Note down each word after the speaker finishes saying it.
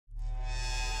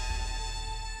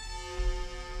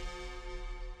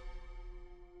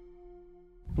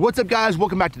What's up, guys?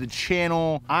 Welcome back to the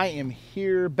channel. I am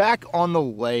here back on the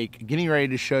lake, getting ready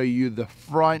to show you the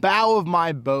front bow of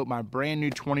my boat, my brand new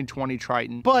 2020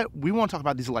 Triton. But we want to talk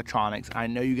about these electronics. I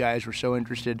know you guys were so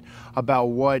interested about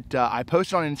what I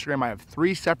posted on Instagram. I have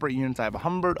 3 separate units. I have a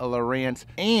Humminbird, a Lowrance,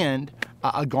 and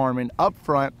a Garmin up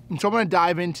front. And so I'm going to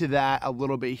dive into that a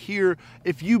little bit here.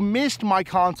 If you missed my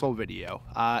console video,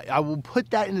 I will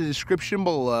put that in the description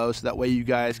below so that way you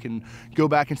guys can go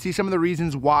back and see some of the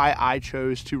reasons why I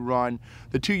chose to run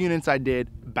the 2 units I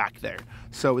did back there.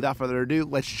 So without further ado,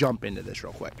 let's jump into this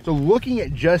real quick. So looking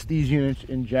at just these units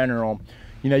in general,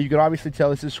 you know, you can obviously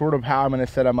tell this is sort of how I'm going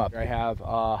to set them up. I have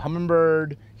a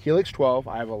Humminbird Helix 12,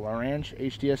 I have a Lowrance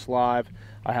HDS Live,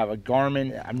 I have a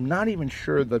Garmin. I'm not even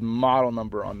sure the model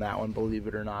number on that one, believe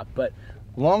it or not, but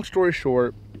long story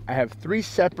short, I have 3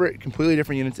 separate, completely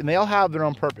different units, and they all have their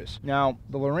own purpose. Now,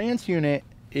 the Lowrance unit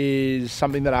is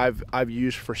something that I've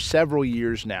used for several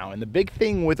years now, and the big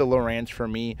thing with the Lowrance for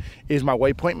me is my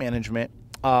waypoint management,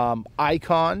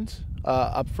 icons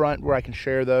up front where I can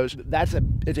share those.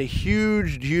 It's a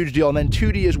huge deal, and then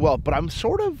 2D as well. But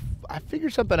I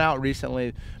figured something out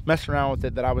recently, messing around with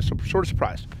it, that I was sort of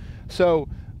surprised. So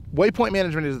waypoint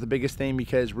management is the biggest thing,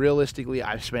 because realistically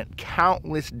I've spent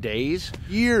countless days,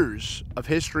 years of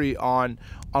history on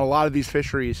a lot of these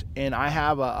fisheries, and I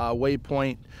have a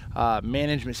waypoint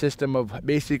management system of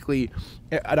basically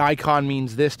an icon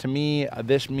means this to me,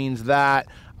 this means that,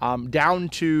 down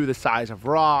to the size of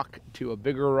rock, to a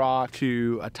bigger rock,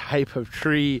 to a type of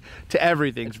tree, to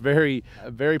everything. It's very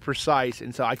precise,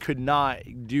 and so I could not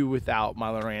do without my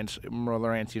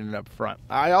Lowrance unit up front.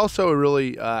 I also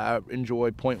really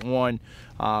enjoy point 1,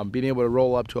 being able to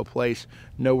roll up to a place,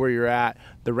 know where you're at.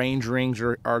 The range rings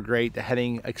are great, the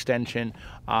heading extension.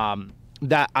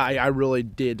 That I really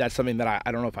did. That's something that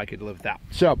I don't know if I could live without.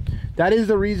 So that is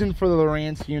the reason for the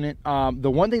Lowrance unit. The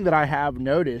one thing that I have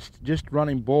noticed just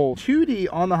running both 2D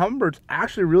on the Humminbirds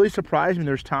actually really surprised me.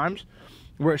 There's times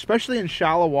where, especially in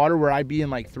shallow water, where I'd be in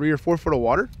like 3 or 4 foot of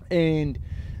water, and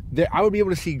I would be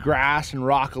able to see grass and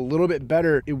rock a little bit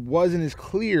better. It wasn't as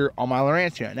clear on my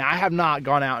Lowrance unit. Now, I have not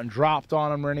gone out and dropped on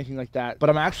them or anything like that, but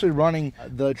I'm actually running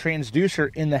the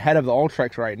transducer in the head of the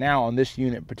Ultrex right now on this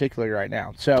unit particularly right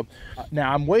now. So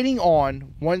now I'm waiting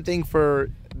on one thing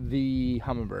for the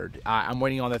Humminbird. I'm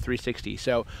waiting on the 360.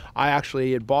 So I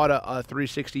actually had bought a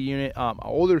 360 unit, an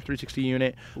older 360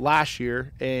 unit last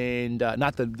year, and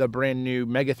not the brand new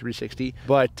Mega 360,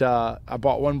 but I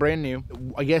bought one brand new.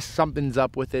 I guess something's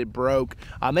up with it, broke.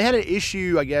 They had an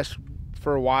issue, I guess,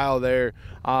 for a while there,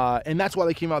 and that's why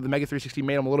they came out with the Mega 360,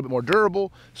 made them a little bit more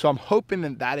durable. So I'm hoping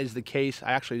that that is the case.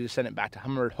 I actually just sent it back to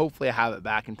Humminbird. Hopefully I have it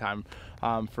back in time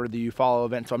for the follow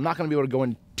event. So I'm not going to be able to go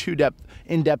in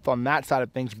depth on that side of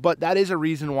things, but that is a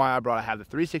reason why I have the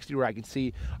 360, where I can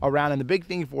see around. And the big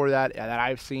thing for that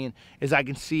I've seen is I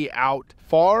can see out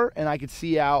far, and I can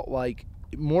see out like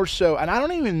more so, and I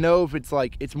don't even know if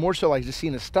it's more so like just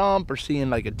seeing a stump or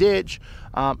seeing like a ditch.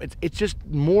 It's just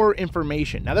more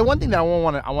information. Now, the one thing that I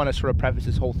want to sort of preface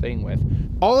this whole thing with,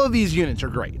 all of these units are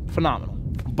great, phenomenal,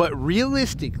 but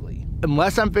realistically,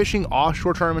 unless I'm fishing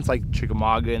offshore tournaments like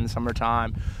Chickamauga in the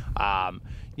summertime,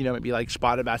 you know, maybe like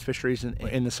spotted bass fisheries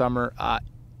in the summer,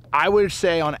 I would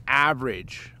say on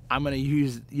average, I'm going to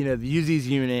use these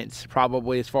units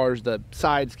probably, as far as the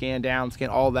side scan, down scan,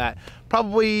 all that,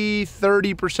 probably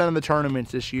 30% of the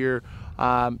tournaments this year.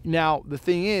 Now, the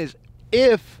thing is,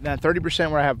 if that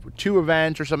 30% where I have 2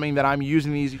 events or something that I'm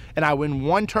using these, and I win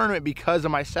 1 tournament because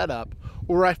of my setup,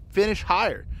 or I finish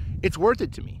higher, it's worth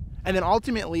it to me. And then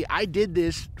ultimately, I did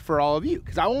this for all of you,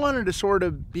 because I wanted to sort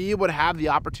of be able to have the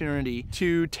opportunity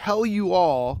to tell you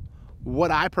all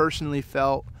what I personally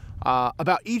felt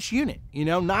about each unit, you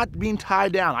know, not being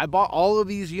tied down. I bought all of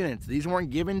these units. These weren't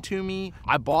given to me.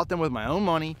 I bought them with my own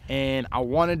money, and I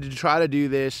wanted to try to do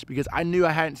this because I knew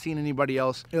I hadn't seen anybody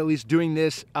else at least doing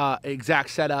this exact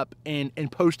setup and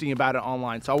posting about it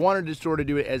online. So I wanted to sort of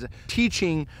do it as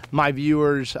teaching my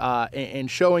viewers and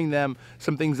showing them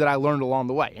some things that I learned along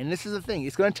the way. And this is the thing,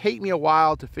 it's going to take me a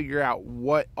while to figure out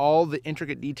what all the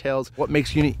intricate details, what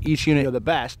makes each unit the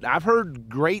best. I've heard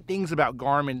great things about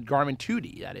Garmin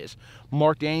 2D, that is.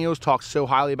 Mark Daniels talks so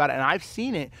highly about it, and I've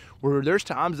seen it where there's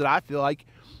times that I feel like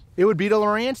it would beat a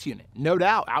Lowrance unit, no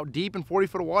doubt. Out deep in 40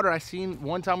 foot of water, I seen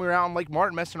one time we were out in Lake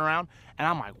Martin messing around, and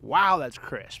I'm like, wow, that's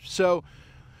crisp. So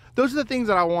those are the things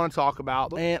that I want to talk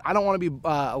about, and I don't want to be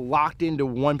locked into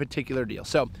one particular deal.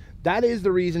 So that is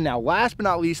the reason. Now, last but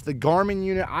not least, the Garmin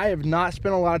unit. I have not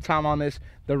spent a lot of time on this.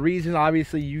 The reason,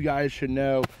 obviously, you guys should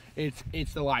know,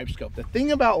 it's the live scope. The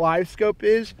thing about live scope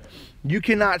is you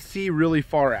cannot see really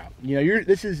far out. You know,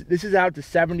 this is out to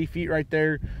 70 feet right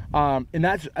there, and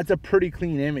that's a pretty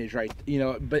clean image, right? You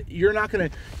know, but you're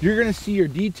gonna see your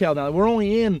detail. Now we're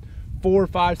only in 4,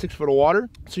 5, 6 foot of water,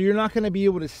 so you're not gonna be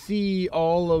able to see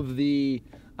all of the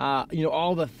you know,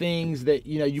 all the things that,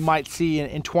 you know, you might see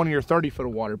in 20 or 30 foot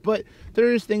of water. But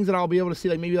there is things that I'll be able to see,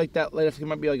 like maybe like that, it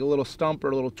might be like a little stump or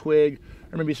a little twig,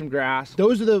 or maybe some grass.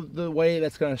 Those are the way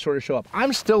that's gonna sort of show up.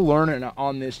 I'm still learning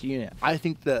on this unit. I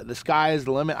think the sky is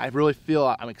the limit. I really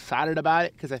feel I'm excited about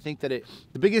it, because I think that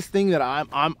the biggest thing that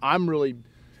I'm really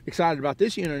excited about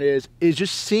this unit is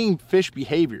just seeing fish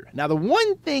behavior. Now, the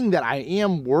one thing that I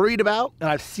am worried about, and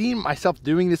I've seen myself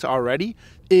doing this already,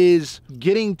 is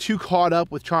getting too caught up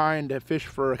with trying to fish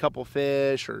for a couple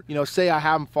fish, or, you know, say I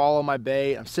have them follow my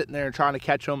bait, I'm sitting there trying to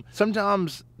catch them.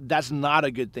 Sometimes that's not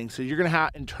a good thing. So you're gonna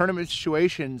have, in tournament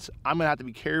situations, I'm gonna have to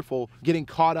be careful getting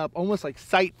caught up, almost like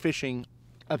sight fishing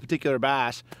a particular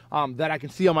bass that I can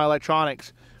see on my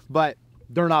electronics, but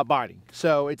they're not biting.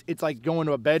 So it's like going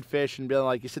to a bed fish and being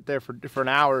like, you sit there for an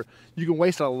hour. You can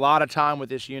waste a lot of time with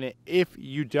this unit if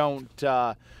you don't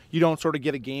sort of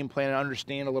get a game plan and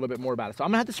understand a little bit more about it. So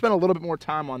I'm gonna have to spend a little bit more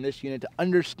time on this unit to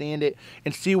understand it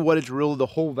and see what it's really, the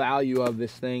whole value of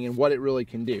this thing and what it really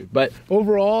can do. But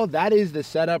overall, that is the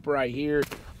setup right here.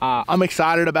 I'm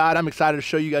excited about it. I'm excited to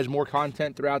show you guys more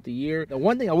content throughout the year. The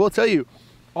one thing I will tell you,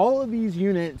 all of these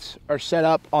units are set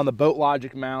up on the Boat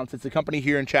Logic mounts. It's a company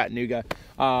here in Chattanooga.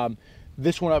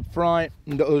 This one up front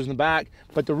and those in the back.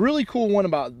 But the really cool one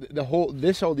about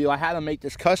this whole deal, I had to make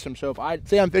this custom. So if I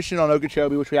say I'm fishing on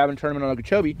Okeechobee, which we have in tournament on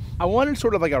Okeechobee, I wanted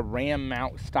sort of like a ram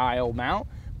mount style mount,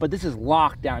 but this is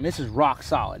locked down. This is rock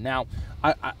solid. Now,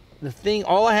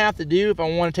 all I have to do if I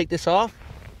want to take this off,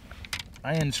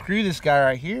 I unscrew this guy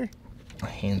right here. My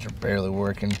hands are barely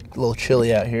working. A little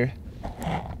chilly out here.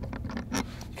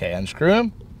 Okay, unscrew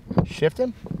him, shift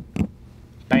him,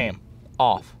 bam,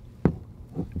 off.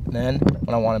 And then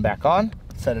when I want him back on,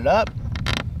 set it up,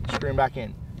 screw him back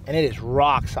in. And it is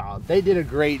rock solid. They did a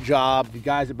great job. The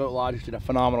guys at Boat Logic did a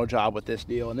phenomenal job with this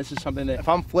deal. And this is something that if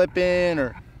I'm flipping,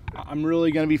 or I'm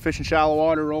really gonna be fishing shallow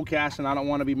water, roll casting, I don't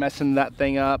wanna be messing that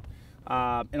thing up.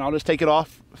 And I'll just take it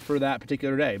off for that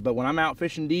particular day. But when I'm out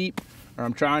fishing deep, or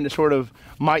I'm trying to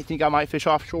might think I might fish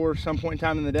offshore some point in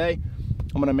time in the day,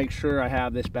 I'm gonna make sure I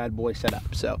have this bad boy set up.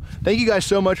 So thank you guys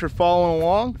so much for following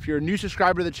along. If you're a new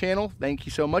subscriber to the channel, thank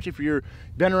you so much. If you're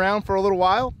been around for a little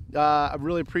while, I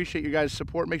really appreciate your guys'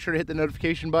 support. Make sure to hit the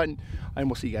notification button, and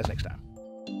we'll see you guys next time.